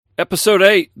Episode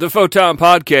 8, the Photon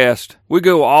Podcast. We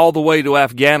go all the way to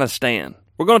Afghanistan.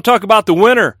 We're going to talk about the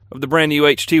winner of the brand new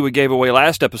HT we gave away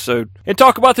last episode and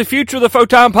talk about the future of the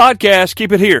Photon Podcast.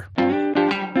 Keep it here.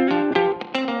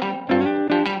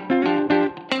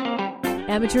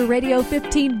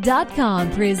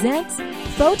 AmateurRadio15.com presents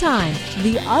Photon,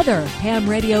 the other ham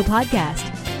radio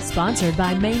podcast, sponsored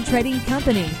by Main Trading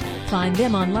Company. Find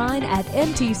them online at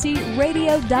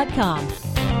mtcradio.com.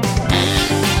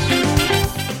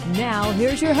 Now,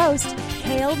 here's your host,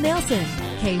 Cale Nelson,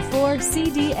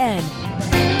 K4CDN.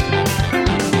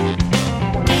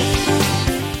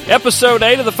 Episode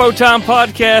 8 of the Photon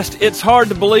Podcast. It's hard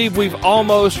to believe we've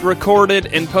almost recorded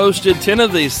and posted 10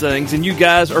 of these things, and you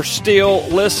guys are still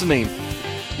listening.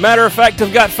 Matter of fact,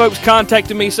 I've got folks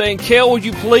contacting me saying, Cale, would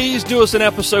you please do us an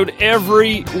episode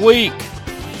every week?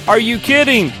 Are you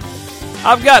kidding?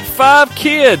 I've got 5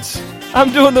 kids.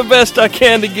 I'm doing the best I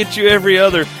can to get you every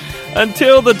other.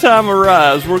 Until the time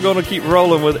arrives, we're going to keep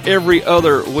rolling with every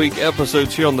other week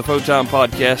episodes here on the Photon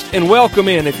Podcast. And welcome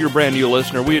in if you're a brand new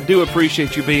listener. We do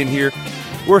appreciate you being here.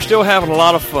 We're still having a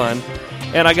lot of fun.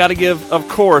 And I got to give, of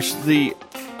course, the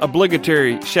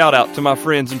obligatory shout out to my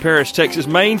friends in Paris, Texas,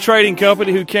 Main Trading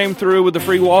Company, who came through with the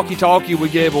free walkie-talkie we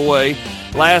gave away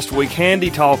last week. Handy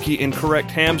talkie in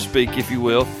correct ham speak, if you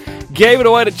will. Gave it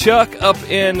away to Chuck up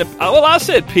in, well, I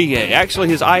said PA. Actually,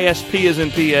 his ISP is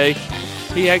in PA.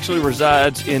 He actually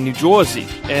resides in New Jersey.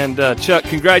 And Chuck,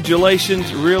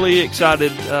 congratulations. Really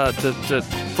excited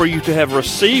for you to have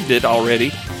received it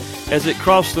already as it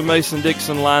crossed the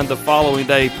Mason-Dixon line the following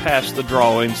day past the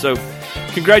drawing. So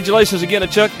congratulations again to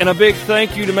Chuck, and a big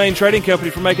thank you to Main Trading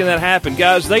Company for making that happen.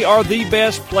 Guys, they are the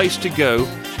best place to go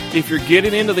if you're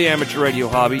getting into the amateur radio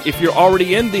hobby, if you're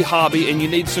already in the hobby and you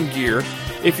need some gear.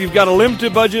 If you've got a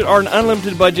limited budget or an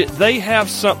unlimited budget, they have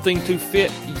something to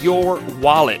fit your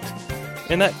wallet.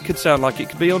 And that could sound like it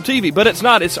could be on TV, but it's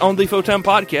not. It's on the Photon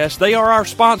Podcast. They are our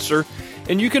sponsor,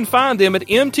 and you can find them at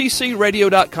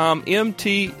mtcradio.com,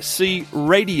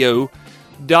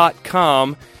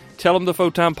 mtcradio.com. Tell them the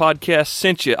Photon Podcast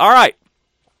sent you. All right,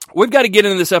 we've got to get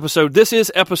into this episode. This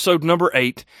is episode number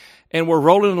 8, and we're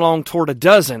rolling along toward a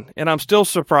dozen, and I'm still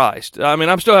surprised. I mean,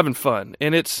 I'm still having fun,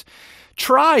 and it's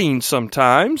trying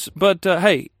sometimes, but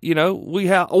hey, you know,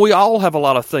 we all have a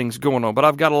lot of things going on, but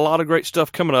I've got a lot of great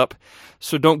stuff coming up,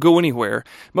 so don't go anywhere.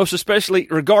 Most especially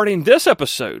regarding this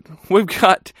episode, we've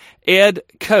got Ed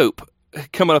Cope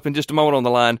coming up in just a moment on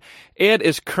the line. Ed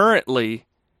is currently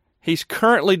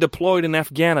deployed in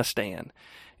Afghanistan,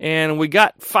 and we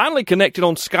got finally connected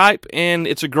on Skype, and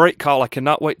it's a great call. I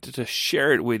cannot wait to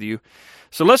share it with you.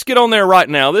 So let's get on there right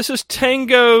now. This is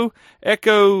Tango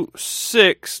Echo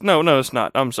 6. No, it's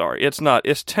not. I'm sorry. It's not.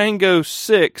 It's Tango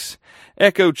 6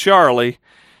 Echo Charlie.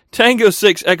 Tango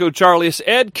 6 Echo Charlie. It's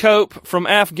Ed Cope from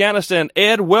Afghanistan.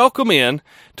 Ed, welcome in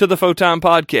to the Photon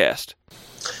Podcast.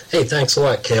 Hey, thanks a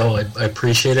lot, Cale. I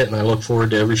appreciate it, and I look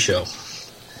forward to every show.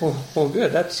 Well,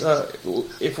 good. That's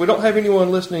if we don't have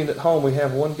anyone listening at home, we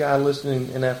have one guy listening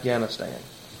in Afghanistan.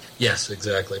 Yes,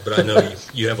 exactly. But I know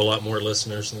you have a lot more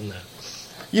listeners than that.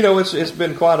 You know, it's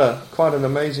been quite an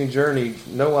amazing journey.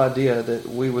 No idea that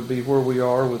we would be where we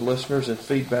are with listeners and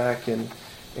feedback and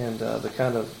the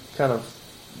kind of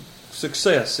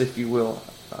success, if you will,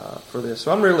 for this.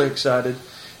 So I'm really excited.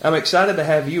 I'm excited to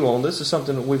have you on. This is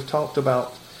something that we've talked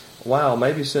about,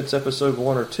 maybe since episode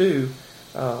 1 or 2,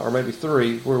 or maybe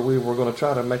 3, where we were going to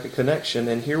try to make a connection,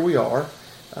 and here we are.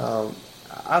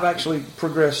 I've actually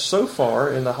progressed so far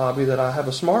in the hobby that I have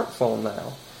a smartphone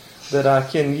now that I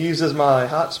can use as my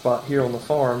hotspot here on the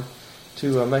farm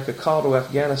to make a call to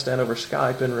Afghanistan over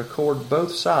Skype and record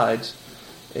both sides.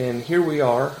 And here we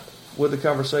are with the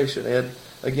conversation. Ed,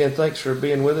 again, thanks for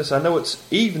being with us. I know it's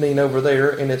evening over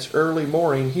there and it's early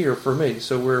morning here for me,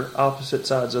 so we're opposite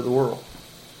sides of the world.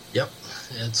 Yep,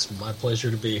 it's my pleasure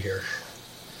to be here.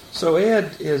 So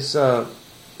Ed is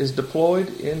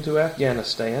deployed into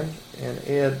Afghanistan, and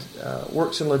Ed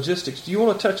works in logistics. Do you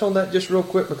want to touch on that just real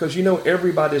quick? Because you know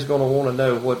everybody's going to want to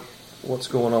know what's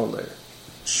going on there.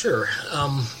 Sure.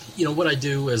 What I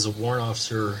do as a warrant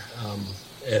officer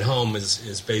at home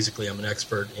is basically I'm an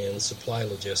expert in supply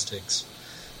logistics,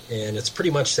 and it's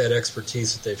pretty much that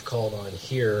expertise that they've called on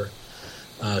here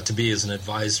to be as an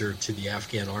advisor to the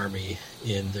Afghan Army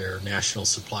in their national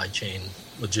supply chain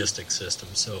logistics system.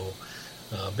 So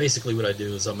basically what I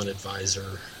do is I'm an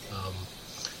advisor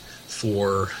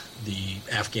for the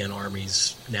Afghan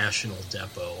Army's national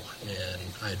depot, and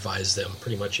I advise them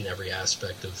pretty much in every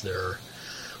aspect of their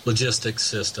logistics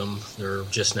system. They're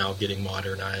just now getting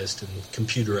modernized and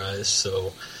computerized,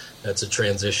 so that's a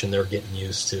transition they're getting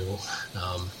used to.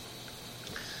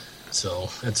 So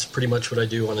that's pretty much what I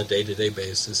do on a day-to-day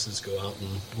basis, is go out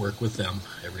and work with them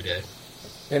every day.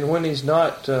 And when he's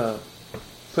not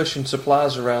pushing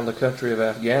supplies around the country of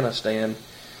Afghanistan,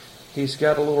 he's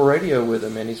got a little radio with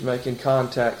him, and he's making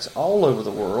contacts all over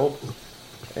the world.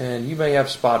 And you may have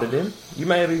spotted him. You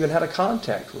may have even had a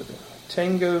contact with him.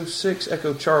 Tango 6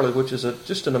 Echo Charlie, which is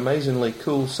just an amazingly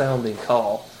cool-sounding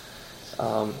call.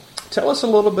 Tell us a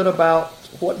little bit about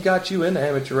what got you into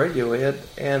amateur radio, Ed,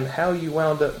 and how you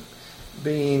wound up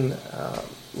being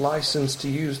licensed to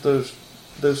use those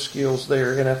skills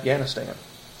there in Afghanistan.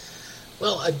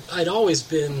 Well, I'd always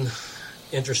been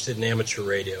interested in amateur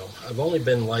radio. I've only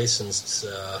been licensed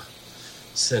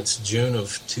since June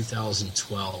of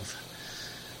 2012.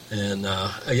 And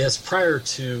I guess prior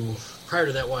to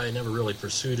that, why I never really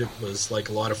pursued it was, like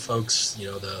a lot of folks,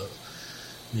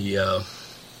 the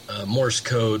Morse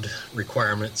code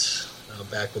requirements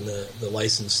back when the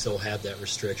license still had that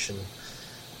restriction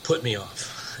put me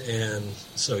off. And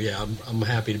so, yeah, I'm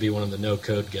happy to be one of the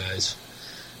no-code guys.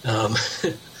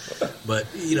 But,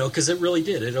 because it really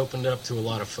did. It opened up to a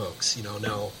lot of folks.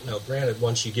 Now granted,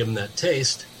 once you give them that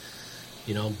taste,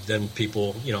 then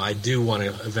people, I do want to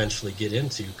eventually get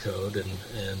into code,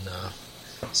 and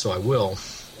so I will.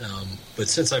 But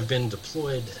since I've been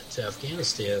deployed to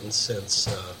Afghanistan since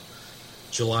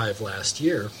July of last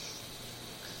year,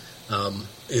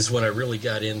 is when I really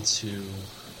got into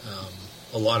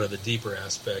a lot of the deeper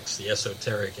aspects, the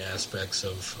esoteric aspects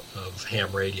of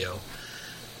ham radio,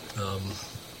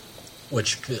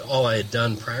 which all I had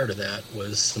done prior to that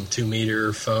was some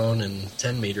 2-meter phone and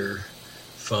 10-meter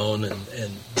phone,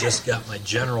 and just got my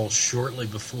general shortly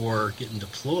before getting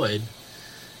deployed.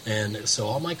 And so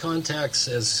all my contacts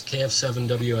as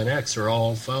KF7WNX are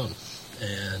all phone.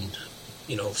 And,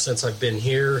 since I've been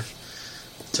here,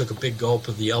 took a big gulp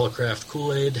of the Yellowcraft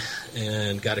Kool-Aid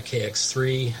and got a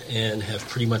KX3 and have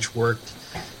pretty much worked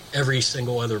every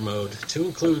single other mode, to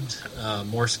include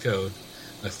Morse code.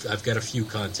 I've got a few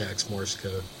contacts Morse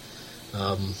code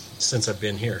since I've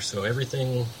been here. So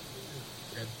everything,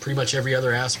 pretty much every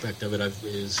other aspect of it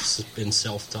is been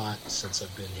self-taught since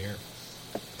I've been here.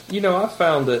 I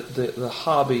found that the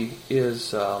hobby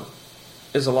is a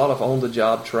lot of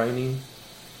on-the-job training.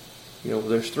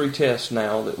 There's 3 tests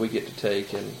now that we get to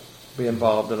take and be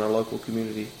involved in our local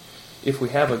community, if we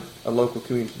have a local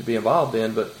community to be involved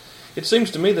in. But it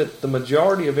seems to me that the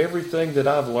majority of everything that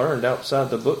I've learned outside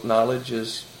the book knowledge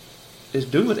is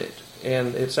doing it.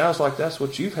 And it sounds like that's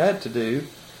what you've had to do.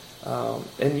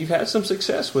 And you've had some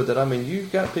success with it. I mean,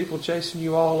 you've got people chasing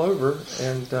you all over,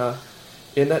 and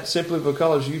that's simply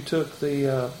because you took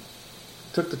the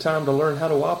time to learn how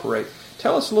to operate.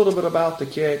 Tell us a little bit about the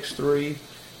KX3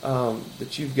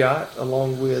 that you've got,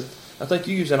 along with, I think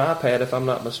you use an iPad if I'm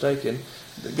not mistaken.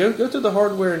 Go through the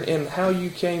hardware and how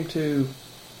you came to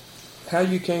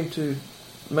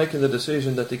making the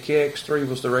decision that the KX3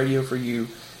 was the radio for you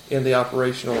in the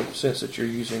operational sense that you're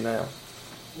using now.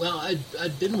 Well,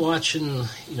 I'd been watching,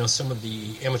 some of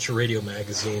the amateur radio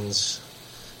magazines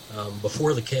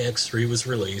before the KX3 was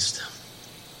released,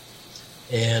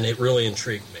 and it really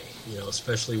intrigued me,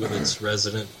 especially with its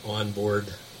resident onboard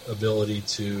ability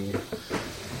to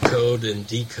code and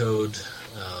decode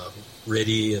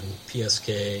RTTY and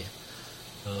PSK.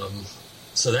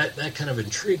 So that kind of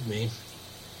intrigued me.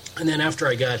 And then after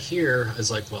I got here, I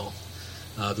was like, well,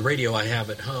 the radio I have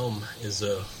at home is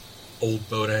a old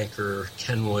boat anchor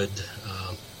Kenwood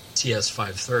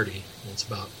TS530. It's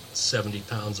about 70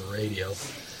 pounds of radio.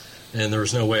 And there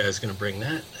was no way I was going to bring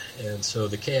that. And so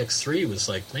the KX3 was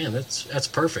like, man, that's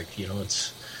perfect.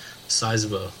 It's the size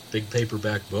of a big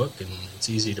paperback book, and it's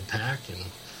easy to pack.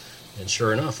 And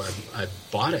sure enough, I've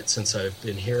bought it since I've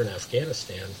been here in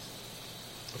Afghanistan,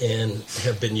 and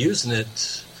have been using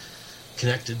it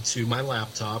connected to my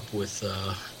laptop with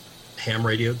Ham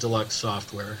Radio Deluxe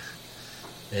software,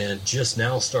 and just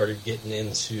now started getting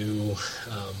into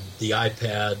the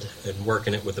iPad and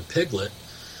working it with a Piglet,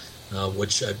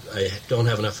 which I don't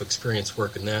have enough experience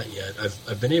working that yet.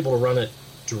 I've been able to run it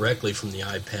directly from the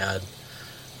iPad,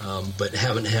 but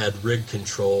haven't had rig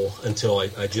control until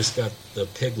I just got the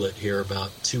Piglet here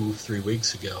about 2-3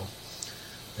 weeks ago.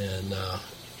 And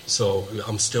so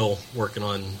I'm still working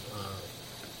on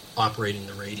operating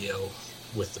the radio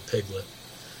with the Piglet.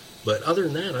 But other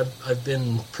than that, I've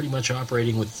been pretty much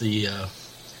operating with the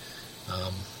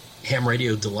Ham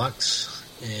Radio Deluxe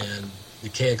and the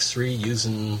KX3,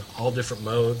 using all different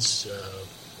modes,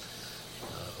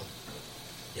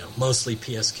 mostly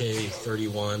PSK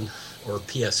 31, or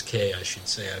PSK, I should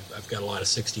say. I've got a lot of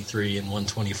 63 and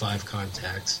 125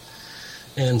 contacts,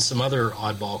 and some other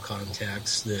oddball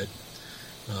contacts that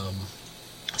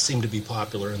seem to be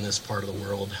popular in this part of the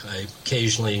world. I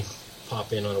occasionally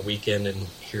pop in on a weekend and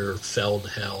hear Feld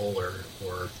Hell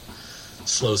or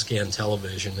slow scan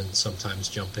television, and sometimes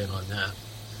jump in on that.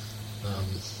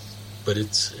 But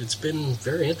it's been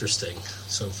very interesting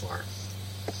so far.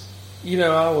 You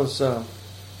know,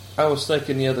 I was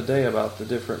thinking the other day about the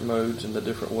different modes and the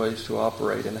different ways to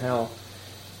operate, and how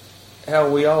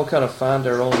we all kind of find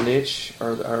our own niche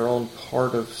or our own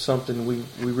part of something we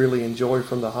really enjoy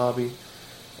from the hobby.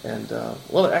 And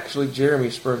well, actually, Jeremy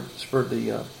spurred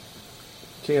the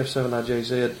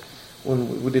KF7IJZ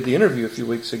when we did the interview a few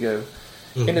weeks ago.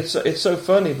 Mm-hmm. And it's so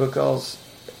funny because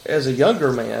as a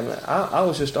younger man, I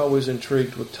was just always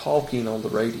intrigued with talking on the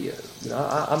radio. You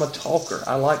know, I'm a talker.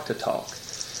 I like to talk.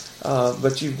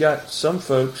 But you've got some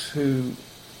folks who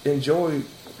enjoy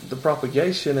the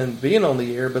propagation and being on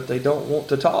the air, but they don't want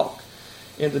to talk.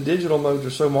 And the digital modes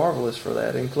are so marvelous for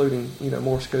that, including, you know,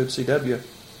 Morse code CW.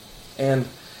 And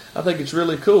I think it's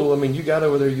really cool. I mean, you got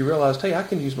over there, you realized, hey, I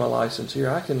can use my license here.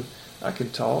 I can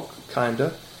talk,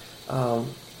 kinda.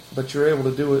 But you're able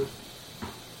to do it,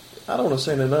 I don't want to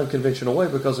say in an unconventional way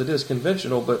because it is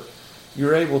conventional, but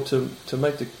you're able to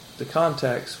make the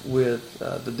contacts with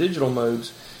the digital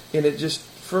modes, and it just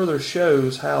further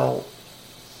shows how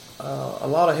a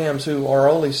lot of hams who are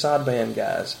only sideband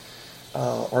guys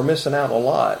are missing out a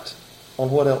lot on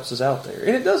what else is out there.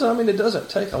 And it doesn't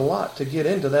take a lot to get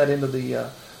into that end of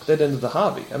the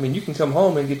hobby. I mean, you can come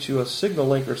home and get you a Signal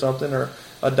Link or something, or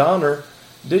a Donner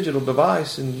digital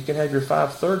device, and you can have your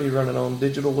 530 running on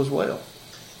digital as well.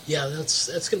 Yeah, that's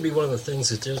going to be one of the things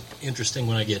that's interesting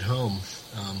when I get home.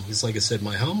 Because like I said,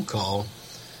 my home call,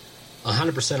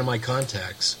 100% of my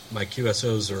contacts, my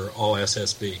QSOs are all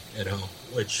SSB at home,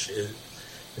 which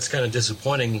it's kind of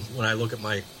disappointing when I look at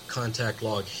my contact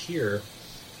log here,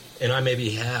 and I maybe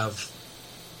have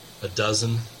a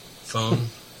dozen phone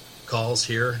calls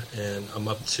here, and I'm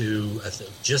up to, I think,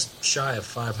 just shy of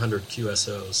 500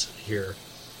 QSOs here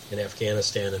in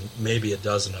Afghanistan, and maybe a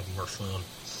dozen of them are phone.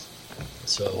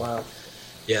 So, wow.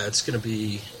 Yeah, it's going to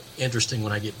be interesting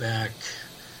when I get back,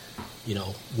 you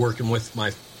know, working with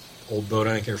my old boat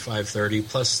anchor 530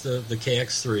 plus the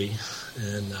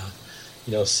KX3, and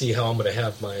you know, see how I'm going to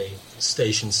have my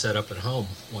station set up at home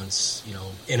once, you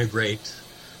know, integrate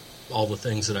all the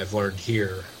things that I've learned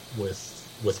here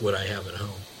with what I have at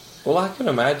home. Well, I can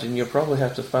imagine you'll probably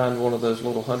have to find one of those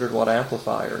little 100-watt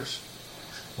amplifiers.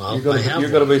 Well, you're going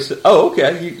to be. Oh,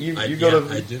 okay.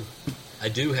 I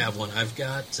do have one. I've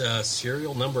got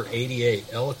serial number 88.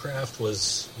 Elecraft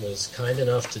was kind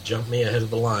enough to jump me ahead of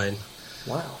the line.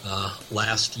 Wow.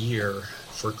 Last year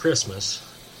for Christmas,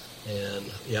 and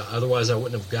yeah, otherwise I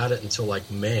wouldn't have got it until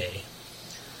like May.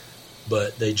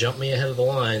 But they jumped me ahead of the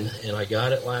line, and I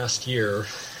got it last year,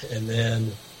 and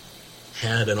then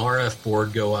had an RF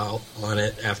board go out on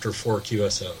it after 4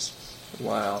 QSOs.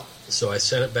 Wow. So I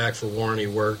sent it back for warranty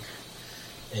work,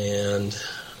 and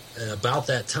about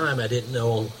that time I didn't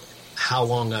know how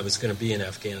long I was going to be in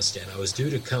Afghanistan. I was due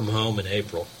to come home in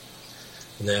April,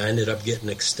 and then I ended up getting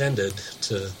extended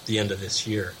to the end of this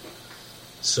year.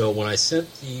 So when I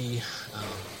sent the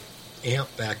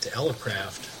amp back to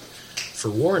Elecraft for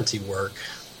warranty work,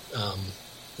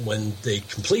 when they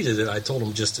completed it, I told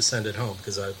them just to send it home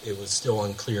because it was still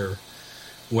unclear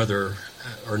whether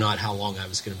or not how long I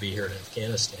was going to be here in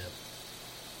Afghanistan.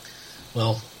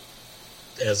 Well,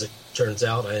 as it turns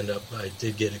out, I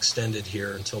did get extended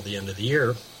here until the end of the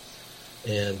year,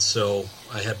 and so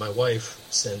I had my wife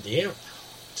send the amp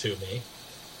to me.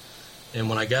 And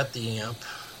when I got the amp,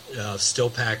 still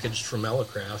packaged from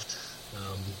Elecraft,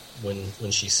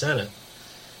 when she sent it,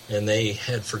 and they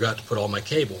had forgot to put all my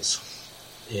cables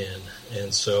in,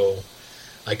 and so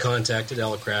I contacted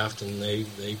Elecraft, and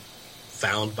they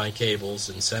found my cables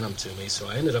and sent them to me. So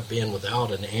I ended up being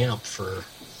without an amp for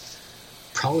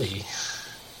probably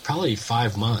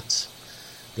 5 months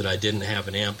that I didn't have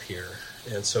an amp here.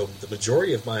 And so the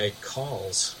majority of my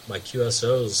calls, my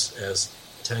QSOs as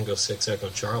Tango 6 Echo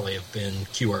Charlie, have been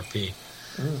QRP.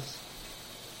 Mm.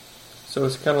 So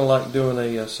it's kind of like doing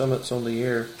a Summits on the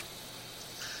Air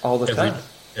all the time.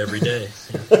 Every day.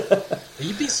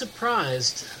 You'd be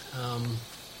surprised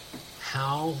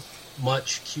how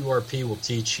much QRP will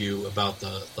teach you about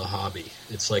the hobby.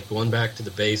 It's like going back to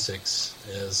the basics,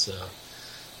 as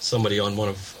somebody on one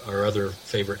of our other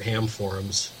favorite ham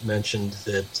forums mentioned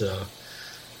that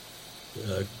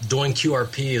doing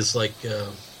QRP is like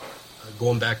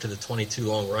going back to the 22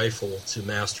 long rifle to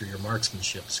master your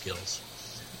marksmanship skills.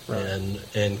 Right.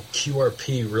 And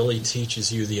QRP really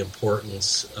teaches you the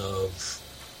importance of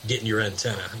getting your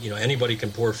antenna. You know, anybody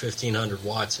can pour 1,500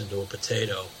 watts into a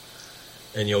potato,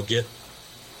 and you'll get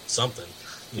something.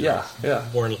 know, yeah.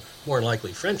 More than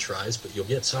likely French fries, but you'll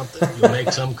get something. You'll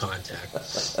make some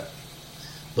contact.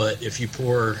 But if you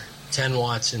pour 10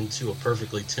 watts into a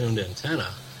perfectly tuned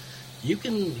antenna, you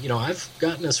can, I've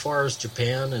gotten as far as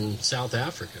Japan and South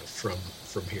Africa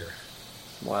from here.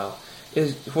 Wow.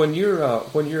 When you're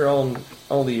on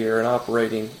the air and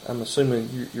operating, I'm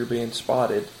assuming you're being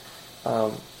spotted.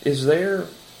 Is there?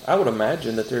 I would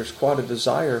imagine that there's quite a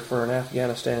desire for an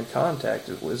Afghanistan contact.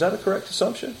 Is that a correct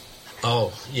assumption?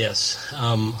 Oh, yes.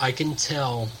 I can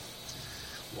tell.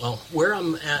 Well, where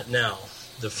I'm at now,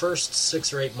 the first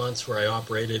 6 or 8 months where I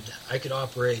operated, I could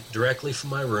operate directly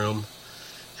from my room,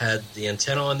 had the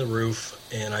antenna on the roof,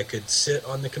 and I could sit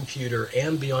on the computer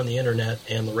and be on the internet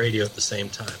and the radio at the same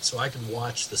time. So I could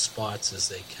watch the spots as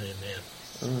they came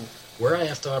in. Where I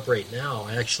have to operate now,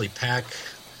 I actually pack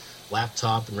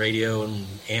laptop and radio and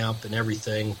amp and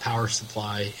everything, power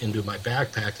supply, into my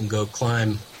backpack and go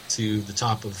climb to the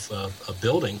top of a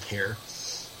building here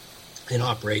and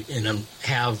operate, and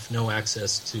have no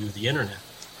access to the internet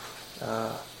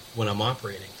when I'm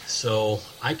operating. So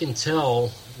I can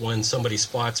tell when somebody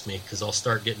spots me, because I'll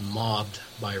start getting mobbed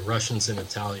by Russians and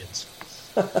Italians.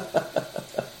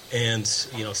 And,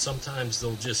 sometimes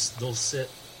they'll sit,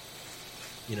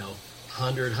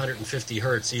 100, 150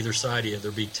 hertz either side of you.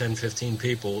 There'll be 10, 15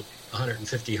 people,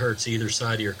 150 hertz either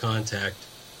side of your contact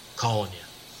calling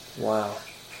you. Wow.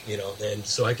 And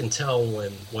so I can tell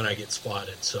when I get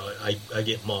spotted. So I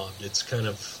get mobbed. It's kind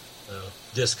of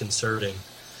disconcerting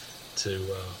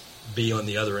to be on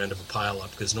the other end of a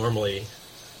pileup, because normally,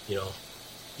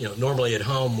 normally at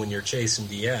home when you're chasing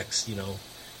DX,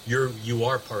 you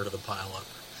are part of the pileup.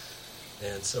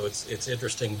 And so it's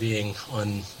interesting being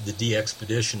on the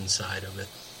DXpedition side of it.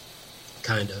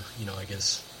 Kind of, I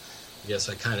guess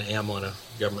I kind of am on a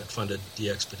government-funded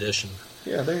DXpedition.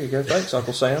 Yeah, there you go. Thanks,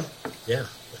 Uncle Sam. Yeah,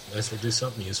 might as well do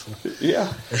something useful.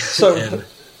 Yeah. So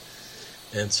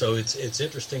and so it's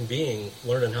interesting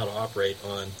learning how to operate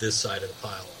on this side of the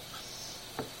pileup.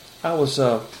 I was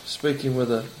speaking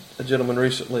with a gentleman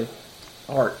recently,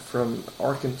 Art from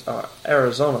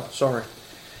Arizona. Sorry,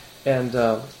 and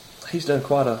he's done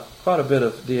quite a bit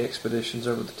of DXpeditions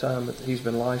over the time that he's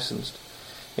been licensed,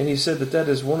 and he said that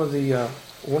is one of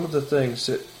the things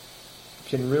that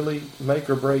can really make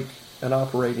or break an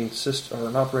operating system or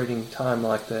an operating time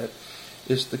like that,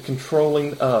 is the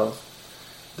controlling of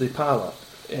the pileup,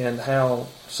 and how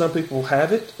some people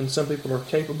have it and some people are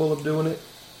capable of doing it.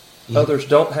 Mm-hmm. Others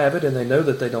don't have it and they know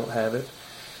that they don't have it.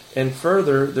 And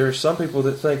further, there's some people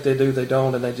that think they do, they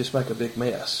don't, and they just make a big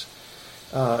mess.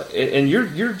 And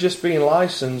you're just being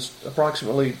licensed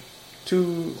approximately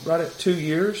 2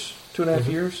 years, 2.5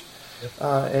 years, Yep.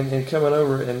 And coming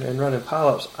over and running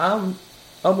pileups. I'm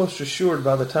almost assured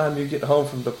by the time you get home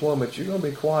from deployment, you're going to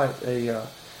be quite a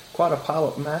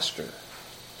pileup master.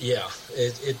 Yeah,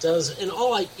 it does. And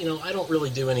I don't really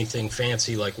do anything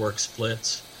fancy like work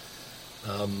splits.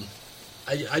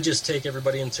 I just take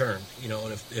everybody in turn,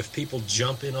 and if people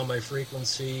jump in on my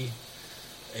frequency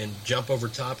and jump over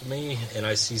top of me, and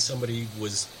I see somebody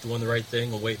was doing the right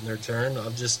thing and waiting their turn,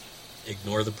 I'll just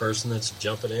ignore the person that's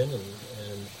jumping in and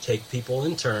take people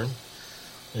in turn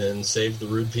and save the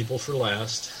rude people for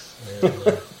last.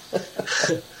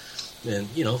 And,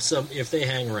 and some if they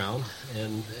hang around,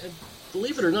 and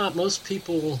believe it or not, most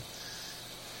people,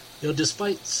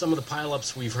 despite some of the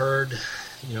pileups we've heard,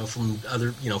 from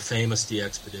other, famous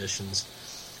DXpeditions,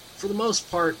 for the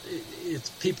most part,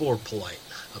 people are polite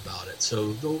about it.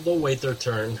 So they'll wait their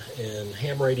turn, and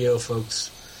ham radio folks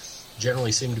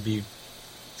generally seem to be,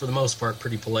 for the most part,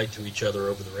 pretty polite to each other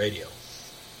over the radio.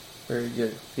 Very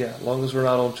good. Yeah, as long as we're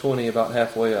not on 20 about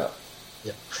halfway up.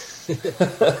 Yeah.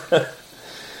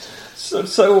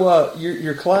 So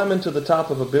you're climbing to the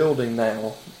top of a building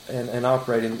now and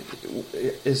operating.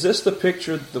 Is this the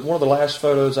picture, one of the last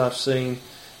photos I've seen,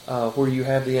 where you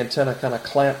have the antenna kind of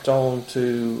clamped on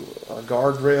to a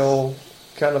guardrail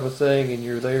kind of a thing, and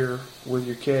you're there with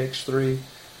your KX3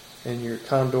 and your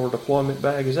Condor deployment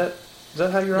bag? Is that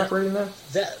how you're operating now?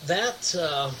 That's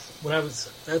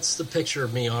the picture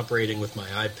of me operating with my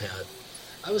iPad.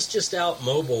 I was just out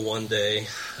mobile one day,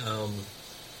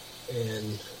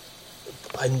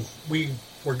 and we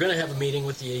were going to have a meeting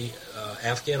with the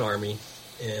Afghan Army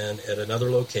and at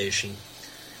another location,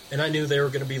 and I knew they were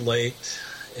going to be late,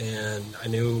 and I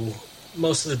knew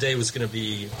most of the day was going to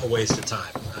be a waste of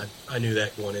time. I knew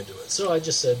that going into it. So I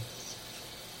just said,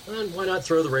 why not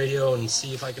throw the radio and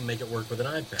see if I can make it work with an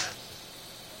iPad?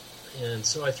 And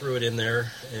so I threw it in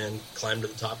there and climbed to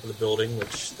the top of the building,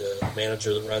 which the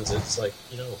manager that runs it's like,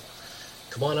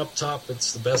 come on up top.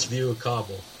 It's the best view of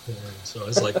Kabul. And so I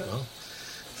was like, well,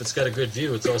 if it's got a good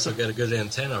view, it's also got a good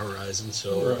antenna horizon.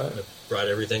 So Right. I brought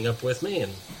everything up with me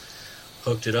and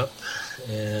hooked it up,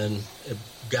 and it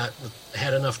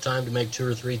had enough time to make 2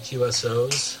 or 3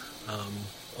 QSOs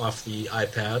off the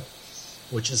iPad,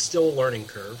 which is still a learning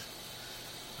curve,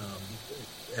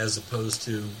 as opposed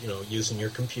to using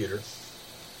your computer.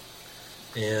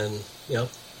 And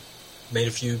made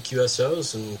a few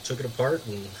QSOs and took it apart,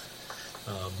 and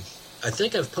I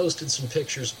think I've posted some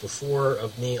pictures before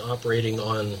of me operating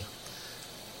on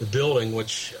the building,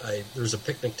 there's a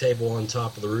picnic table on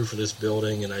top of the roof of this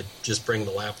building, and I just bring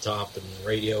the laptop and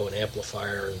radio and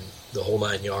amplifier and the whole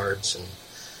 9 yards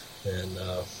and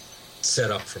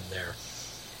set up from there.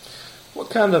 What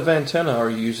kind of antenna are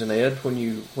you using, Ed, when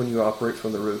you operate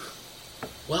from the roof?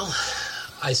 Well,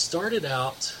 I started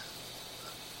out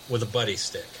with a buddy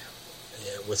stick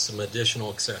with some additional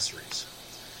accessories.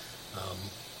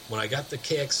 When I got the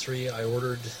KX3, I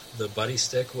ordered the buddy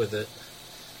stick with it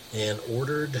and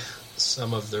ordered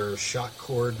some of their shock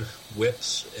cord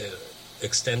whips,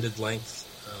 extended length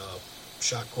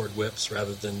shock cord whips,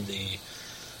 rather than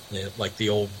like the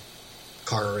old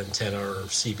car antenna or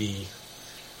CB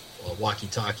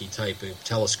walkie-talkie type of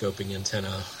telescoping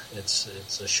antenna.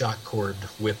 It's a shock cord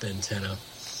whip antenna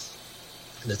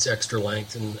that's extra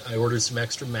length, and I ordered some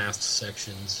extra mast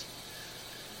sections.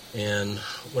 And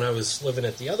when I was living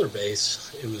at the other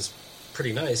base, it was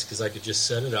pretty nice because I could just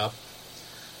set it up,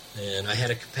 and I had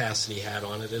a capacity hat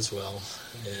on it as well.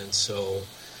 And so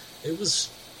it was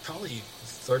probably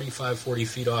 35, 40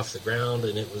 feet off the ground,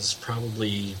 and it was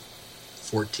probably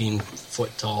 14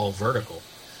 foot tall vertical,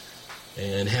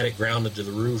 and had it grounded to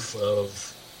the roof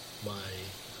of my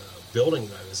building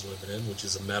that I was living in, which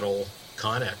is a metal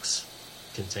Connex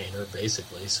container,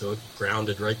 basically. So it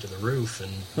grounded right to the roof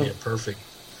and made a perfect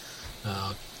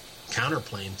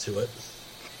counterplane to it.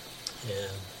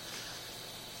 And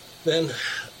then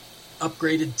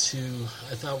upgraded to,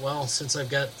 I thought, well, since I've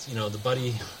got the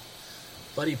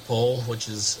buddy pole, which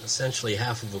is essentially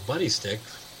half of a buddy stick,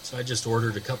 so I just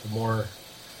ordered a couple more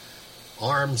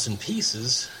arms and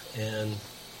pieces, and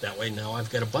that way now I've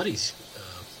got a buddy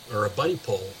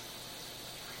pole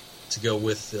to go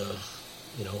with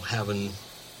having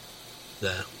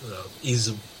the ease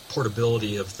of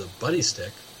portability of the buddy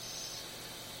stick.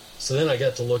 So then I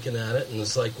got to looking at it, and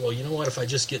it's like, well, you know what? If I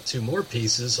just get 2 more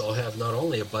pieces, I'll have not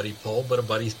only a buddy pole, but a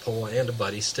buddy pole and a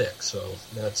buddy stick. So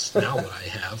that's now what I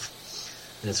have.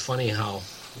 And it's funny how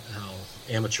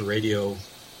amateur radio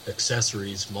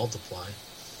accessories multiply.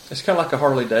 It's kind of like a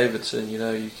Harley Davidson.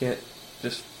 You can't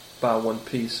just buy one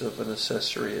piece of an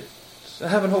accessory. I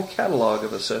have a whole catalog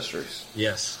of accessories.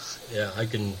 Yes. Yeah, I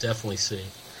can definitely see.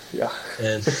 Yeah.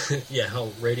 And how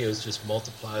radios just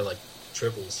multiply like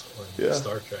triples on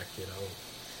Star Trek, You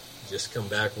just come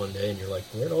back one day and you're like,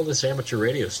 where'd all this amateur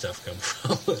radio stuff come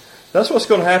from? That's what's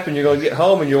going to happen. You're going to get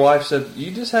home and your wife said,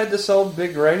 you just had this old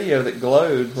big radio that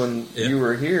glowed when you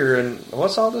were here, and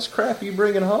what's all this crap you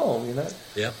bringing home,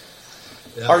 Yep.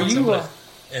 Yeah, Are you...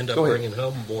 end up bringing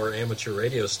home more amateur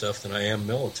radio stuff than I am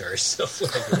military stuff when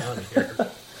I get out of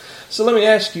here. So let me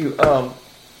ask you,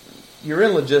 you're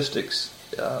in logistics,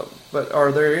 but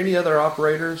are there any other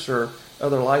operators or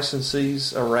other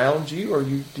licensees around you, or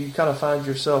do you kind of find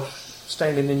yourself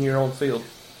standing in your own field?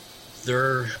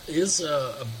 There is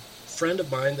a friend of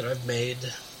mine that I've made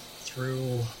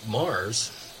through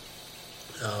Mars,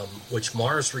 which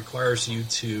Mars requires you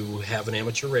to have an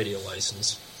amateur radio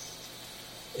license.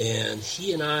 And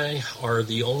he and I are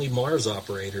the only Mars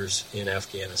operators in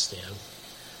Afghanistan.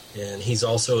 And he's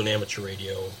also an amateur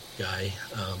radio guy.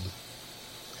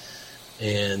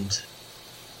 And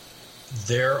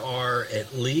there are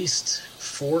at least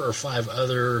 4 or 5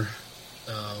 other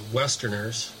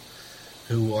Westerners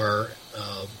who are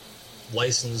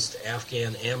licensed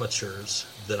Afghan amateurs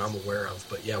that I'm aware of.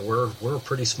 But yeah, we're a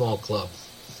pretty small club.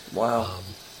 Wow.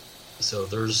 So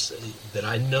that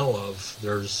I know of,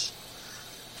 there's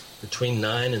between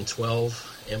 9 and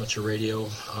 12 amateur radio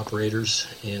operators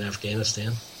in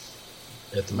Afghanistan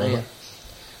at the moment.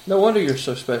 No wonder you're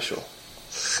so special.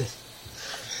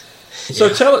 So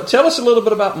tell us a little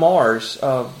bit about Mars,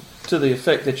 to the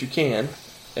effect that you can,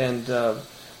 and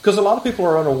because a lot of people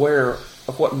are unaware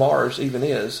of what Mars even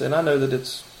is, and I know that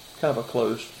it's kind of a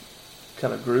closed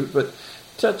kind of group, but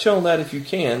touch on that if you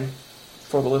can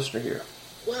for the listener here.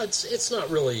 Well, it's not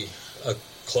really a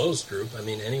closed group. I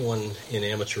mean, anyone in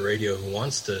amateur radio who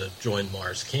wants to join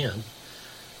Mars can.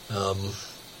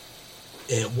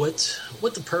 And what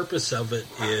the purpose of it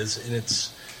is, and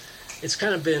it's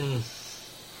kind of been.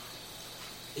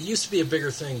 It used to be a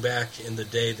bigger thing back in the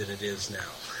day than it is now,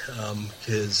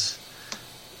 because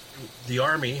the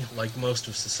Army, like most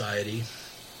of society,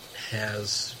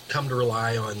 has come to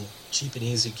rely on cheap and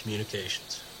easy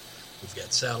communications. We've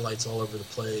got satellites all over the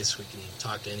place. We can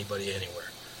talk to anybody anywhere.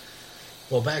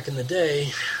 Well, back in the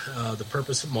day, the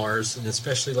purpose of Mars, and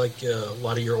especially like a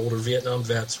lot of your older Vietnam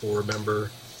vets will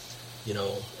remember,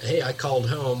 hey, I called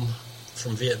home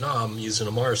from Vietnam using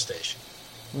a Mars station.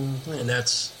 Mm-hmm. And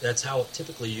that's how it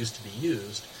typically used to be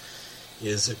used,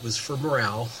 is it was for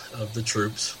morale of the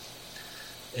troops.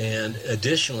 And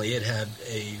additionally, it had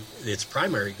its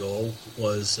primary goal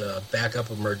was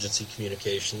backup emergency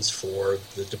communications for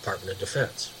the Department of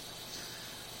Defense.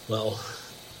 Well,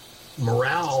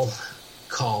 morale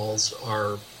calls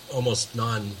are almost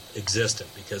non-existent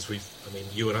because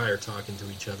you and I are talking to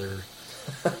each other,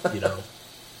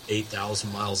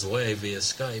 8,000 miles away via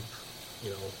Skype,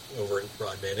 over a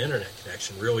broadband internet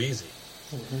connection, real easy.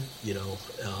 Mm-hmm.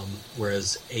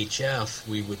 Whereas HF,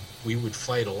 we would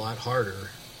fight a lot harder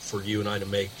for you and I to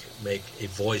make a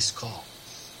voice call.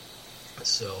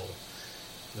 So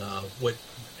what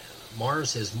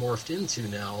Mars has morphed into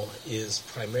now is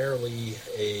primarily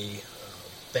a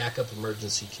backup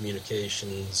emergency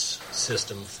communications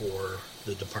system for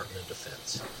the Department of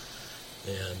Defense.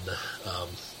 And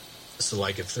so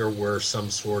like if there were some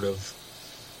sort of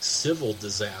civil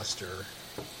disaster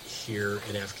here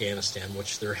in Afghanistan,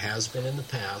 which there has been in the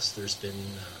past, there's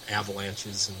been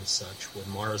avalanches and such where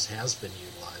Mars has been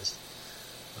utilized.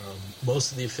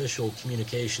 Most of the official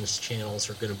communications channels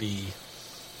are going to be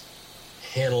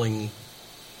handling,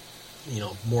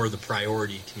 more of the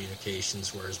priority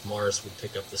communications, whereas Mars would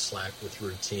pick up the slack with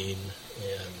routine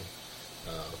and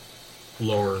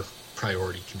lower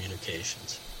priority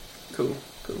communications. Cool.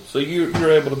 So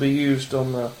you're able to be used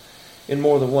in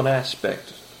more than one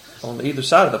aspect on either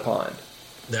side of the pond.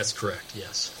 That's correct,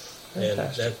 yes.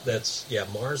 Fantastic. And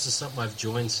Mars is something I've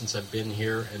joined since I've been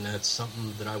here, and that's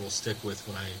something that I will stick with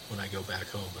when I go back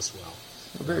home as well.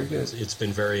 Very good. It's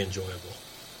been very enjoyable.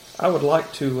 I would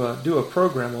like to do a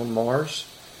program on Mars,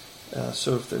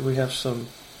 so if we have some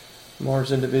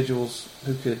Mars individuals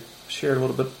who could share a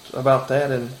little bit about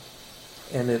that and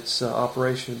its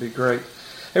operation, would be great.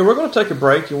 Hey, we're going to take a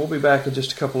break, and we'll be back in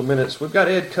just a couple of minutes. We've got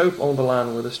Ed Cope on the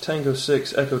line with us, Tango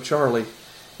 6 Echo Charlie,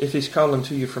 if he's calling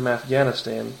to you from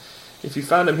Afghanistan. If you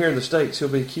find him here in the States, he'll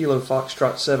be Kilo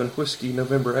Foxtrot 7 Whiskey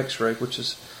November X-Ray, which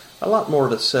is a lot more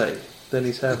to say than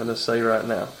he's having to say right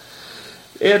now.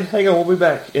 Ed, hang on, we'll be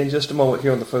back in just a moment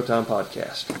here on the Photon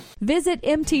Podcast. Visit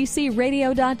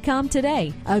mtcradio.com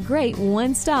today, a great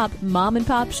one-stop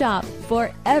mom-and-pop shop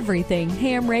for everything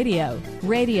ham radio.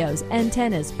 Radios,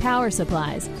 antennas, power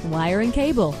supplies, wire and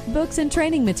cable, books and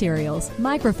training materials,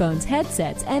 microphones,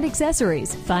 headsets, and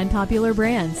accessories. Find popular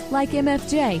brands like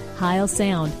MFJ, Heil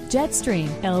Sound, Jetstream,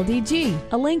 LDG,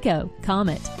 Alinco,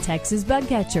 Comet, Texas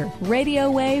Bugcatcher,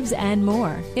 Radio Waves, and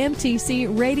more.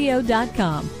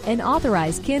 mtcradio.com, an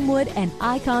authorized Kenwood and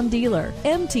Icom dealer.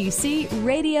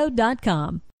 mtcradio.com.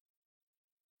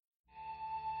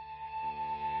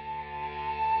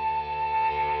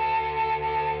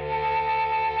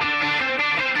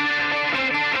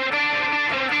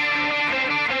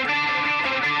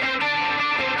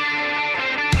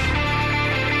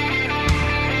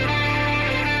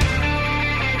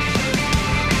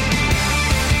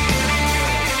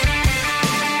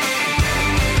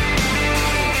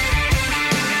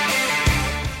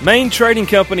 Main Trading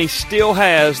Company still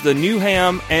has the new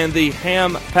ham and the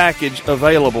ham package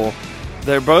available.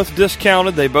 They're both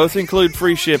discounted. They both include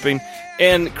free shipping.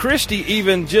 And Christy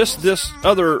even just this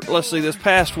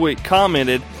past week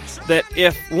commented that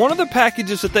if one of the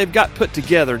packages that they've got put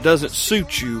together doesn't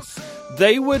suit you,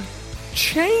 they would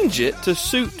change it to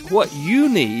suit what you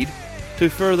need to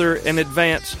further and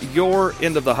advance your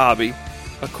end of the hobby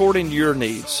according to your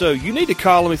needs. So you need to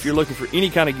call them if you're looking for any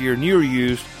kind of gear, new or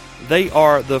used. They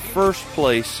are the first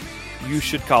place you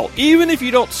should call. Even if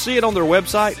you don't see it on their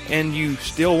website and you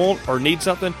still want or need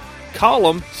something, call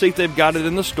them, see if they've got it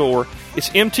in the store. It's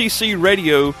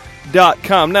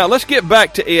mtcradio.com. Now, let's get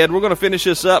back to Ed. We're going to finish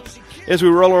this up as we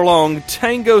roll along.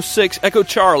 Tango 6 Echo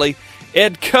Charlie,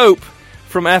 Ed Cope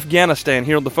from Afghanistan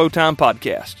here on the Photon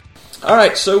Podcast. All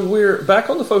right, so we're back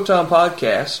on the Photon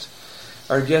Podcast.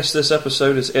 Our guest this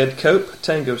episode is Ed Cope,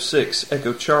 Tango 6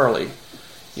 Echo Charlie.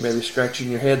 You may be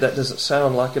scratching your head, that doesn't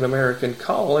sound like an American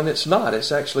call, and it's not.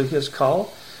 It's actually his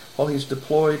call while he's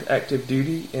deployed active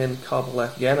duty in Kabul,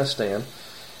 Afghanistan.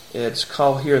 Ed's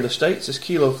call here in the States is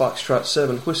Kilo Foxtrot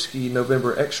 7 Whiskey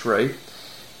November X-Ray.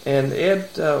 And Ed,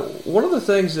 one of the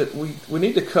things that we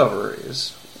need to cover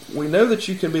is we know that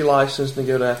you can be licensed and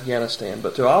go to Afghanistan,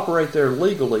 but to operate there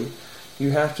legally,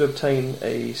 you have to obtain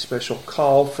a special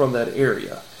call from that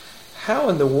area. How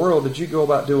in the world did you go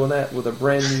about doing that with a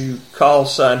brand new call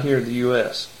sign here in the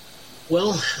U.S.?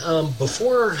 Well,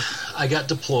 before I got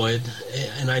deployed,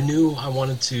 and I knew I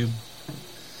wanted to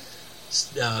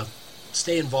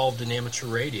stay involved in amateur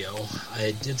radio,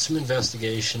 I did some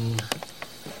investigation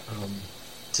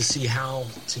to see how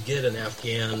to get an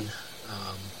Afghan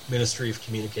Ministry of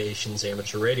Communications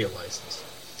amateur radio license.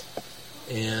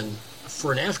 And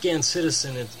for an Afghan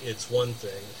citizen, it's one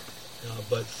thing,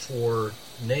 but for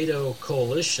NATO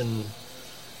coalition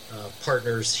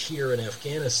partners here in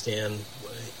Afghanistan,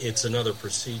 it's another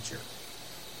procedure.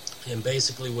 And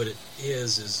basically what it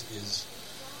is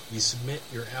you submit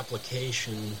your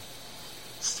application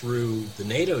through the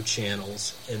NATO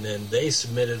channels, and then they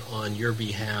submit it on your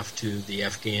behalf to the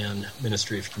Afghan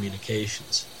Ministry of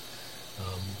Communications.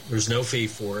 There's no fee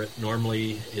for it.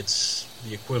 Normally it's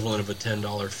the equivalent of a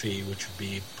 $10 fee, which would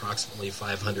be approximately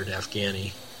 500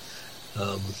 Afghani.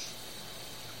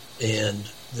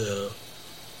 And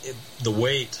the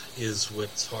wait is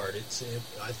what's hard.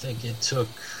 I think it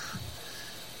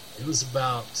was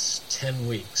about 10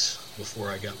 weeks before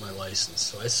I got my license.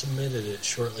 So I submitted it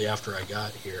shortly after I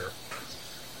got here,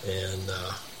 and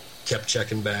kept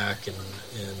checking back, and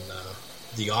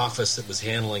the office that was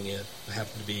handling it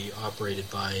happened to be operated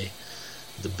by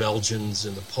the Belgians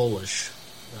and the Polish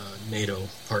NATO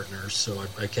partners, so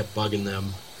I kept bugging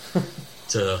them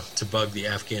to bug the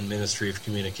Afghan Ministry of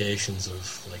Communications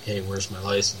of like, hey, where's my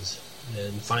license?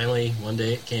 And finally, one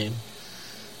day it came,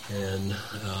 and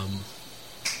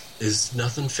is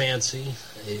nothing fancy.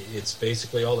 It's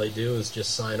basically all they do is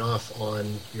just sign off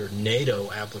on your NATO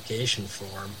application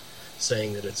form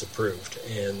saying that it's approved,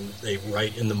 and they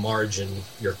write in the margin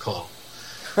your call.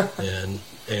 and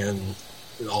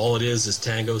all it is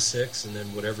Tango 6, and then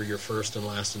whatever your first and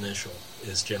last initial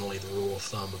is generally the rule of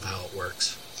thumb of how it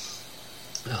works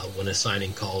when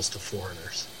assigning calls to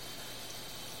foreigners.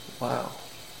 Wow.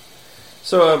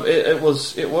 So it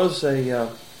was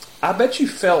a. I bet you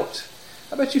felt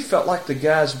like the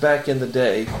guys back in the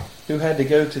day who had to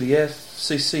go to the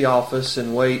FCC office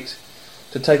and wait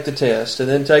to take the test, and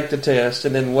then take the test,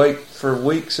 and then wait for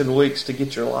weeks and weeks to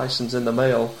get your license in the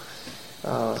mail.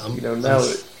 I'm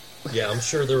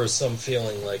sure there was some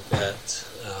feeling like that,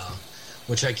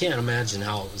 which I can't imagine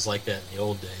how it was like that in the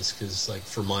old days. Because, like,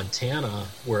 for Montana,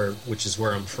 which is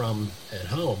where I'm from at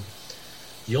home,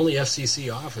 the only FCC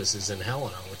office is in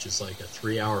Helena, which is like a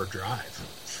 3-hour drive.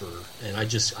 And I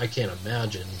can't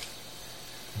imagine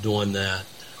doing that,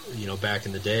 back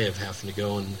in the day, of having to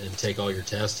go and take all your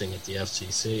testing at the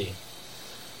FCC.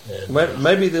 And,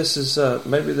 maybe this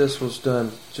was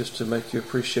done just to make you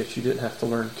appreciate you didn't have to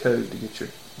learn code to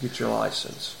get your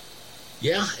license.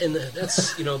 Yeah, and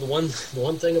that's the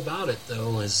one thing about it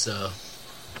though is a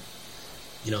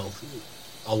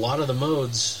lot of the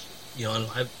modes,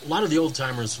 a lot of the old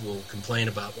timers will complain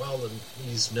about, well,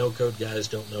 these no code guys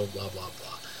don't know blah blah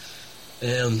blah,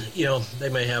 and they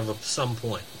may have some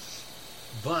point,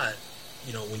 but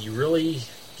when you really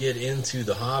get into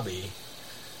the hobby,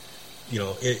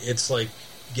 it's like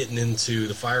getting into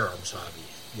the firearms hobby.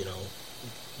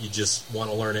 You just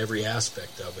want to learn every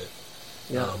aspect of it.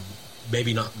 Yeah.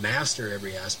 Maybe not master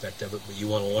every aspect of it, but you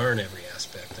want to learn every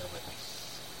aspect of it.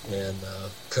 And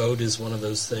code is one of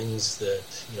those things that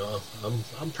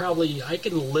I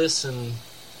can listen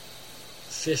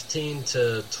 15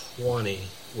 to 20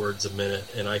 words a minute,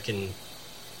 and I can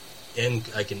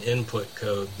input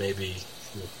code maybe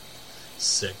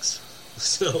 6.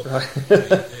 So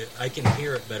I can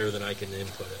hear it better than I can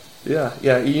input it. Yeah.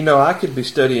 I could be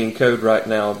studying code right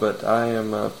now, but I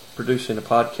am producing a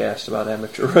podcast about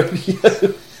amateur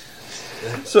radio.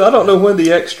 So I don't know when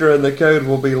the extra in the code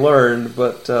will be learned,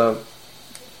 but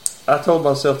I told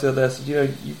myself the other day, I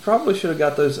said, you probably should have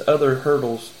got those other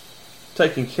hurdles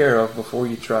taken care of before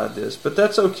you tried this. But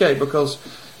that's okay, because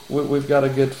we've got a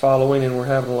good following, and we're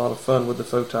having a lot of fun with the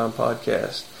Photon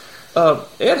podcast.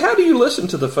 Ed, how do you listen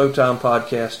to the Photon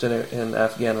podcast in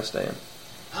Afghanistan?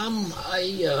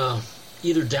 I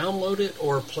either download it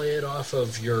or play it off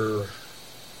of your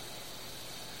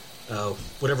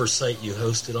whatever site you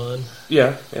host it on.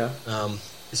 Yeah.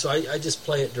 So I just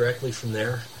play it directly from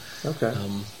there. Okay.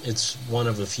 It's one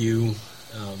of a few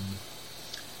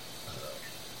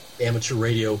amateur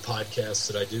radio podcasts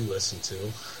that I do listen to,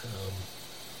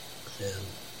 and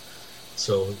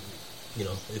so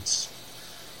it's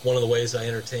one of the ways I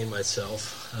entertain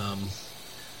myself.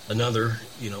 Another,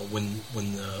 when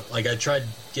like I tried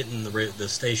getting the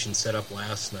station set up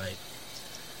last night,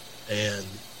 and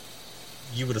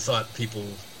you would have thought people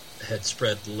had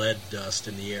spread lead dust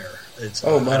in the air.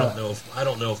 I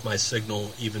don't know if my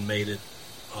signal even made it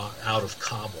out of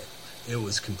Kabul. It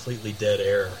was completely dead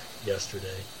air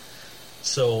yesterday,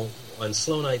 So on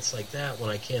slow nights like that, when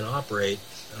I can't operate,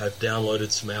 I've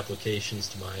downloaded some applications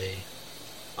to my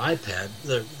iPad.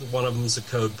 One of them is a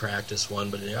code practice one,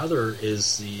 but the other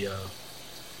is the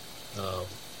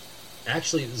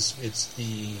actually it's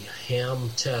the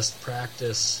ham test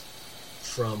practice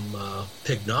from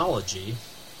Pignology.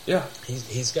 Yeah,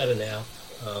 he's got an app.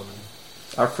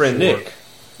 Our friend Nick.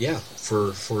 Yeah,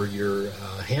 for your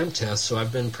ham test. So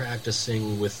I've been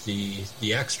practicing with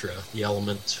the Extra, the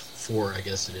Element 4, I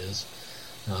guess it is,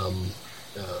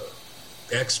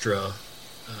 Extra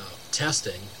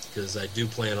testing, because I do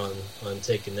plan on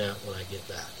taking that when I get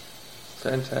back.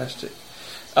 Fantastic.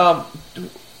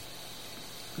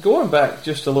 Going back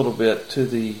just a little bit to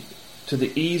the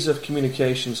ease of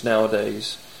communications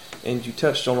nowadays, and you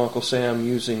touched on Uncle Sam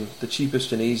using the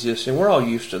cheapest and easiest, and we're all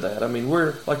used to that. I mean,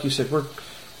 we're, like you said, we're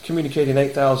communicating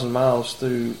 8,000 miles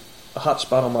through a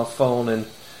hotspot on my phone and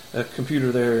a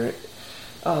computer there.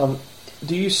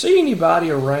 Do you see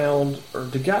anybody around, or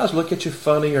do guys look at you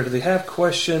funny, or do they have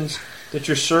questions that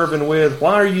you're serving with?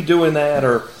 Why are you doing that?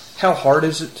 Or how hard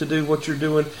is it to do what you're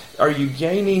doing? Are you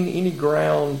gaining any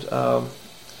ground?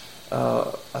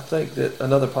 I think that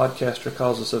another podcaster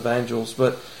calls us evangels,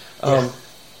 but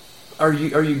are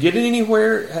you getting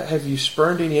anywhere? Have you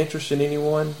spurned any interest in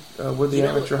anyone with the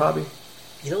amateur hobby?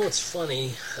 You know what's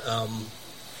funny?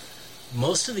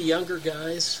 Most of the younger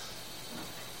guys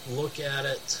look at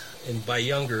it, and by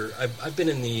younger, I've been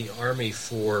in the Army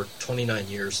for 29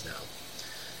 years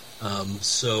now.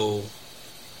 So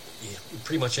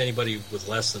pretty much anybody with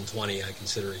less than 20, I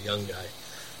consider a young guy.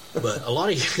 But a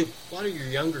lot of your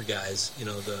younger guys, you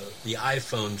know, the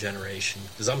iPhone generation,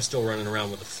 because I'm still running around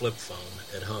with a flip phone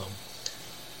at home,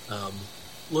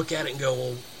 look at it and go,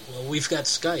 well, we've got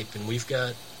Skype and we've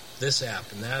got this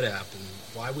app and that app, and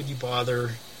why would you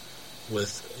bother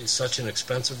with such an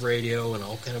expensive radio and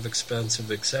all kind of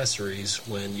expensive accessories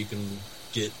when you can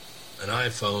get an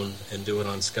iPhone and do it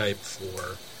on Skype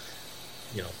for,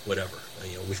 you know, whatever.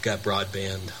 You know, we've got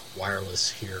broadband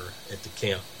wireless here at the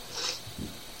camp.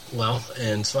 Well,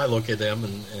 and so I look at them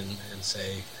and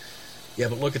say, yeah,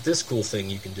 but look at this cool thing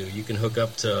you can do. You can hook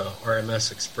up to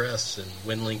RMS Express and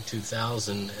WinLink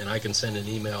 2000, and I can send an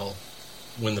email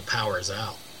when the power is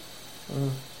out.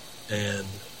 And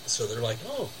so they're like,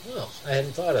 oh, well, I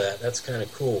hadn't thought of that. That's kind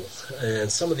of cool.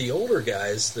 And some of the older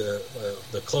guys, the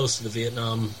close to the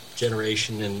Vietnam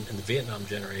generation and the Vietnam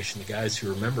generation, the guys who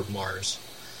remember Mars,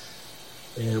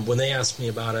 and when they ask me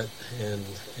about it and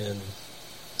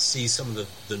see some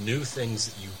of the new things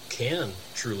that you can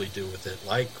truly do with it,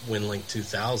 like WinLink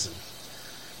 2000.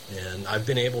 And I've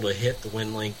been able to hit the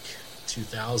WinLink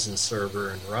 2000 server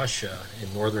in Russia,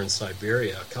 in northern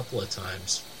Siberia, a couple of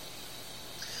times,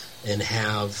 and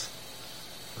have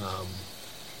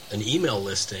an email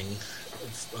listing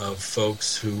of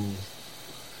folks who,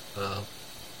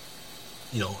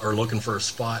 are looking for a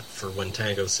spot for when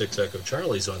Tango 6 Echo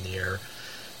Charlie's on the air.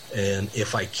 And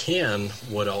if I can,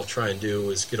 what I'll try and do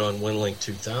is get on WinLink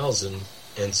 2000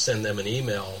 and send them an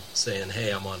email saying,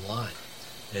 hey, I'm online.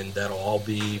 And that'll all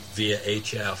be via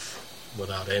HF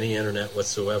without any internet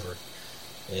whatsoever.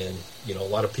 And, you know,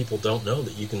 a lot of people don't know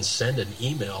that you can send an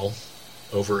email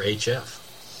over HF.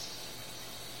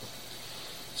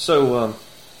 So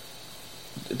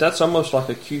that's almost like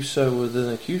a QSO within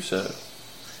a QSO.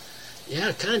 Yeah,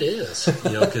 it kind of is,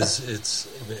 you know, because it's,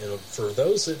 you know, for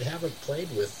those that haven't played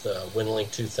with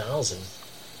WinLink 2000,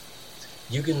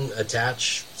 you can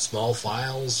attach small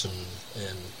files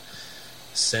and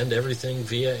send everything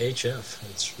via HF.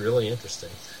 It's really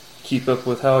interesting. Keep up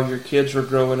with how your kids are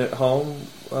growing at home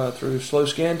through Slow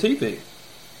Scan TV.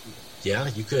 Yeah,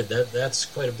 you could. That's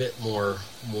quite a bit more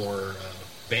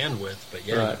bandwidth, but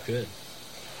yeah, right. You could.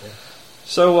 Yeah.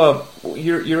 So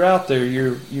you're out there.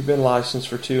 You've been licensed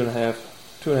for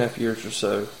 2.5 years or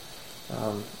so.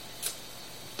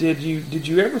 Did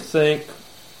you ever think,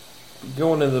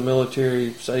 going into the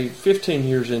military, say 15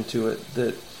 years into it,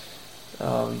 that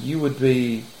you would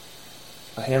be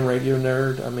a ham radio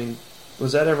nerd? I mean,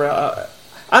 was that ever?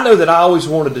 I know that I always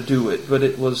wanted to do it, but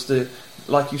it was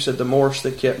like you said, the Morse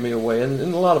that kept me away, and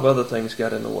a lot of other things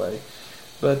got in the way.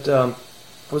 But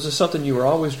was it something you were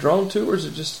always drawn to, or is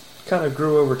it just kind of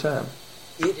grew over time?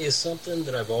 It is something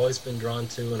that I've always been drawn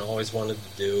to and always wanted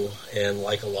to do. And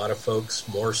like a lot of folks,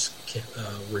 Morse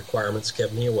requirements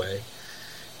kept me away.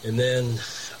 And then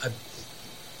I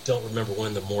don't remember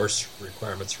when the Morse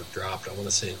requirements were dropped. I want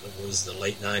to say it was the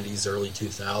late 90s, early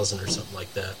 2000 or something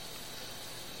like that.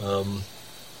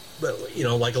 But, you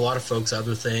know, like a lot of folks,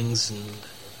 other things and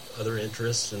other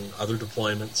interests and other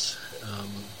deployments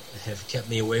have kept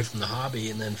me away from the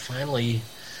hobby. And then finally,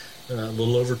 a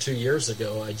little over 2 years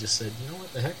ago, I just said,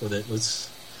 what the heck with it. Let's,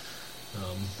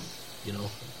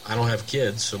 I don't have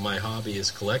kids, so my hobby is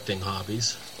collecting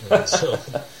hobbies. And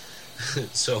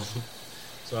so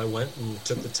I went and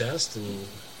took the test and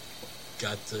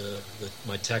got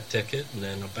my tech ticket, and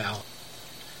then about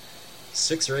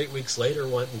 6 or 8 weeks later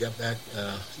went and got back,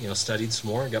 studied some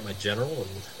more and got my general,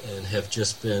 and have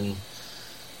just been,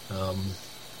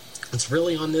 it's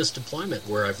really on this deployment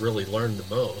where I've really learned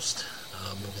the most.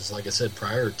 Because like I said,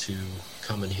 prior to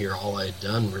coming here, all I had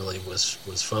done really was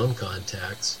phone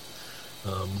contacts.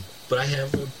 But I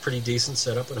have a pretty decent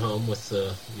setup at home with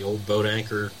the old Boat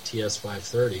Anchor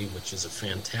TS530, which is a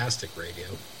fantastic radio,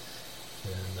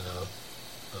 and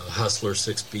Hustler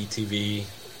 6B TV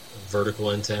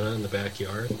vertical antenna in the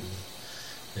backyard,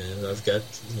 and I've got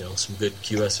some good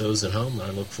QSOs at home. And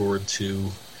I look forward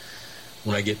to,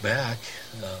 when I get back,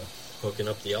 hooking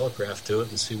up the Elecraft to it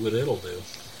and see what it'll do.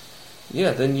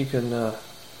 Yeah, then you can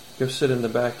go sit in the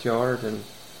backyard and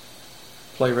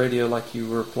play radio like you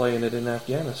were playing it in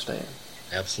Afghanistan.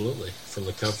 Absolutely, from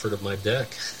the comfort of my deck.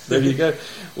 There you go,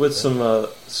 with some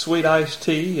sweet iced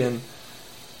tea and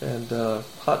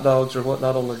hot dogs or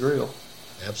whatnot on the grill.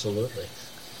 Absolutely.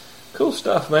 Cool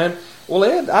stuff, man. Well,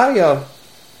 Ed, I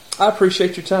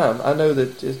appreciate your time. I know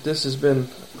that this has been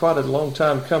quite a long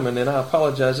time coming, and I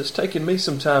apologize. It's taken me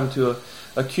some time to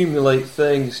accumulate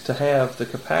things to have the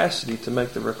capacity to make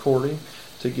the recording,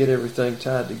 to get everything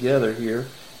tied together here.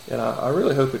 And I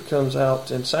really hope it comes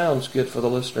out and sounds good for the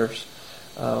listeners.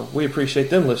 We appreciate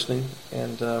them listening,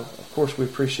 and of course we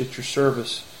appreciate your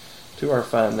service to our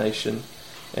fine nation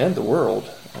and the world,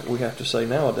 we have to say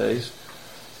nowadays.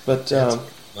 But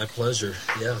my pleasure.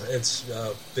 Yeah, it's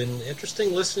been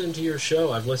interesting listening to your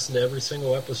show. I've listened to every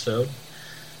single episode,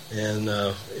 and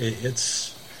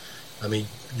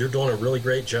you're doing a really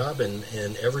great job, and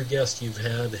every guest you've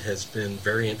had has been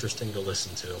very interesting to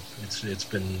listen to. It's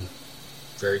been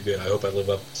very good. I hope I live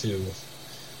up to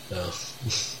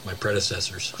my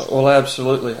predecessors. Well,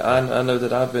 absolutely. I know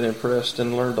that I've been impressed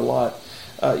and learned a lot.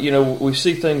 We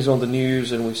see things on the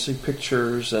news, and we see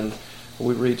pictures, and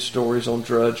we read stories on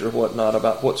Drudge or whatnot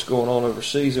about what's going on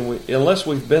overseas, and unless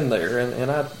we've been there,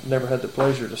 and I've never had the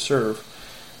pleasure to serve,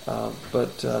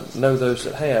 but know those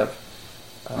that have,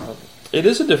 it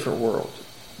is a different world,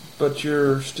 but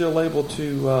you're still able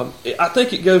to, I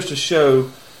think it goes to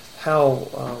show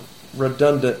how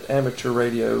redundant amateur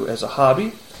radio as a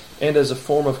hobby and as a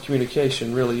form of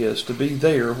communication really is, to be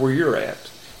there where you're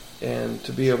at and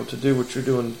to be able to do what you're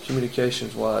doing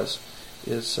communications-wise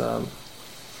is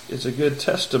a good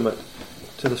testament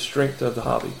to the strength of the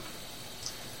hobby.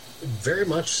 Very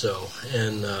much so,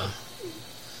 and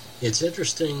it's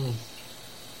interesting.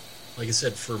 Like I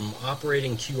said, from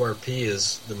operating QRP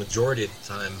is the majority of the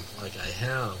time, like I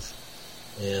have,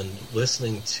 and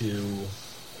listening to,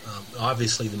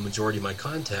 obviously the majority of my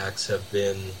contacts have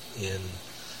been in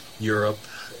Europe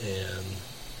and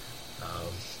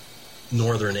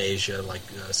Northern Asia, like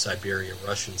Siberia,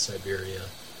 Russian Siberia,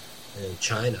 and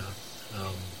China.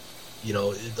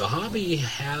 The hobby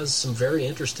has some very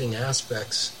interesting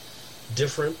aspects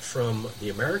different from the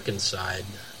American side.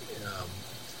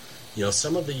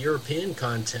 Some of the European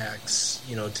contacts,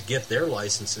 to get their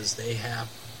licenses, they have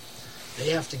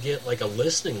to get like a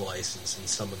listening license in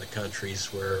some of the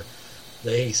countries where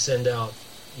they send out,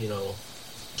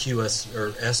 QS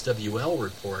or SWL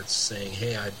reports saying,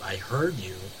 hey, I heard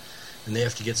you, and they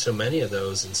have to get so many of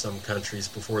those in some countries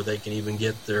before they can even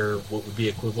get their, what would be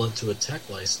equivalent to a tech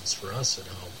license for us at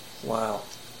home. Wow.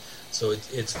 So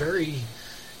it's very,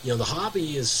 the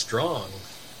hobby is strong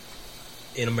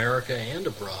in America and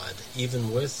abroad.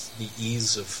 Even with the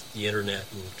ease of the internet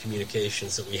and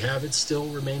communications that we have, it still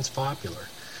remains popular.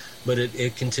 But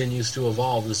it continues to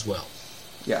evolve as well.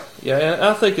 Yeah, and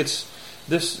I think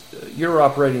you're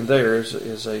operating there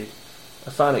is a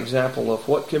fine example of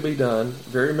what can be done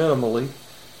very minimally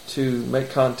to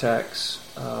make contacts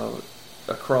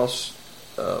across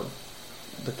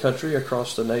the country,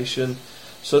 across the nation.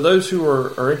 So those who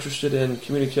are interested in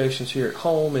communications here at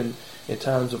home and in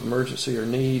times of emergency or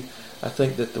need, I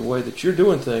think that the way that you're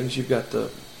doing things, you've got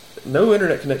no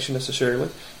internet connection necessarily,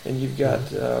 and you've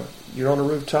got you're on a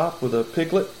rooftop with a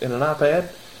Piglet and an iPad,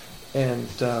 and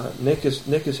Nick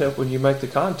is helping you make the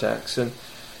contacts, and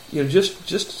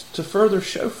just to further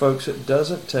show folks it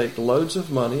doesn't take loads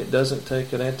of money, it doesn't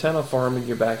take an antenna farm in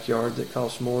your backyard that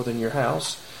costs more than your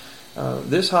house.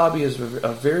 This hobby is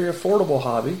a very affordable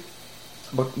hobby,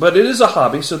 but it is a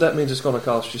hobby, so that means it's going to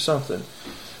cost you something.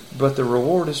 But the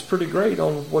reward is pretty great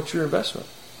on what's your investment.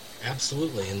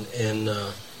 Absolutely, and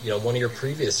one of your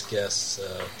previous guests,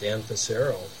 Dan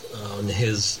Passero, on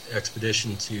his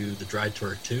expedition to the Dry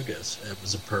Tortugas, it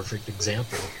was a perfect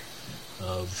example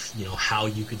of, how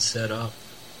you could set up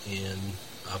in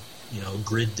a,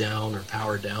 grid down or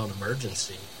power down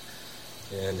emergency.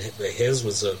 And his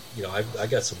was I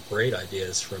got some great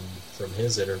ideas from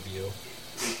his interview,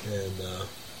 and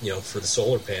for the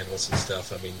solar panels and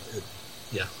stuff. I mean,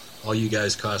 all you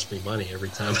guys cost me money every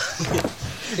time.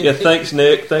 Yeah, thanks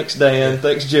Nick, thanks Dan,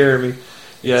 thanks Jeremy.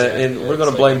 Yeah, exactly. And we're going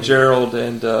to blame Gerald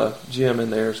and Jim in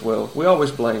there as well. We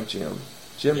always blame Jim.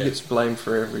 Jim gets blamed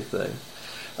for everything.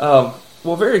 Well,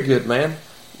 very good, man.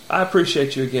 I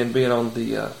appreciate you again being on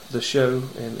the show,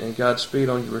 and Godspeed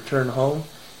on your return home,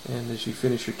 and as you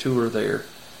finish your tour there.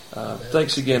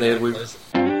 Thanks again, Ed.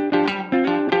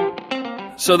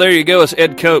 So there you go. It's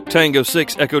Ed Cope, Tango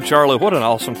 6, Echo Charlie. What an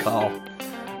awesome call.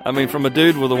 I mean, from a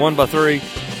dude with a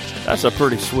 1x3, that's a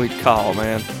pretty sweet call,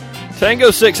 man.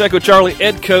 Tango 6, Echo Charlie,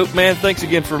 Ed Cope, man, thanks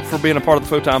again for being a part of the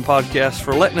Photon Podcast,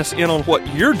 for letting us in on what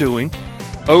you're doing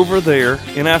over there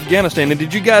in Afghanistan. And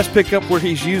did you guys pick up where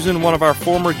he's using one of our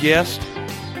former guests,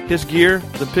 his gear,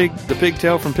 the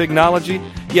pigtail from Pignology?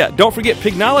 Yeah, don't forget,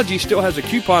 Pignology still has a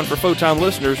coupon for Photon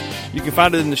listeners. You can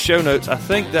find it in the show notes. I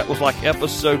think that was like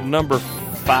episode number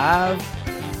 5.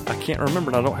 I can't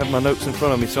remember, and I don't have my notes in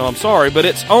front of me, so I'm sorry, but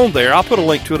it's on there. I'll put a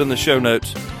link to it in the show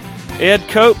notes. Ed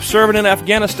Cope, serving in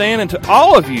Afghanistan, and to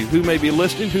all of you who may be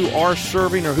listening who are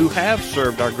serving or who have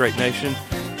served our great nation,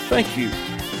 thank you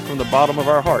from the bottom of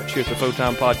our hearts here at the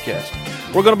Photon Podcast.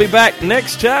 We're going to be back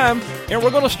next time, and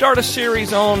we're going to start a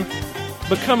series on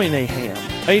becoming a ham,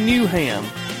 a new ham.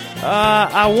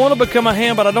 I want to become a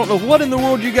ham, but I don't know what in the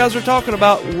world you guys are talking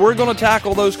about. We're going to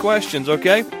tackle those questions,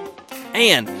 okay?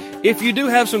 And if you do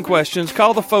have some questions,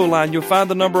 call the phone line. You'll find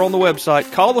the number on the website.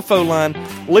 Call the phone line.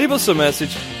 Leave us a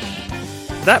message.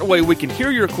 That way we can hear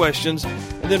your questions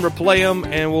and then replay them,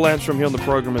 and we'll answer them here on the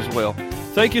program as well.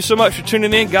 Thank you so much for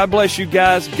tuning in. God bless you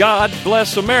guys. God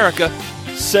bless America.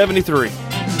 73.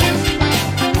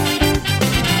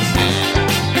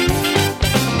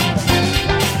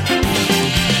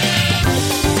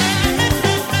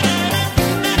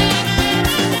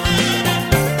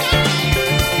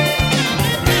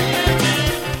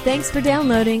 Thanks for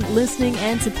downloading, listening,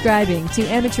 and subscribing to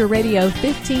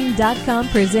AmateurRadio15.com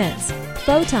presents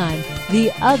Photon,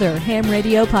 the other ham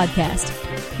radio podcast.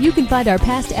 You can find our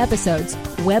past episodes,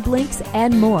 web links,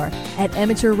 and more at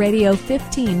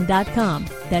AmateurRadio15.com.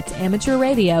 That's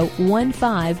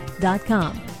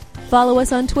AmateurRadio15.com. Follow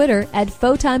us on Twitter at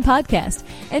Photon Podcast.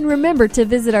 And remember to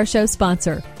visit our show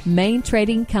sponsor, Main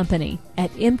Trading Company,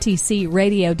 at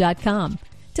MTCRadio.com.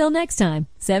 Till next time,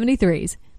 73s.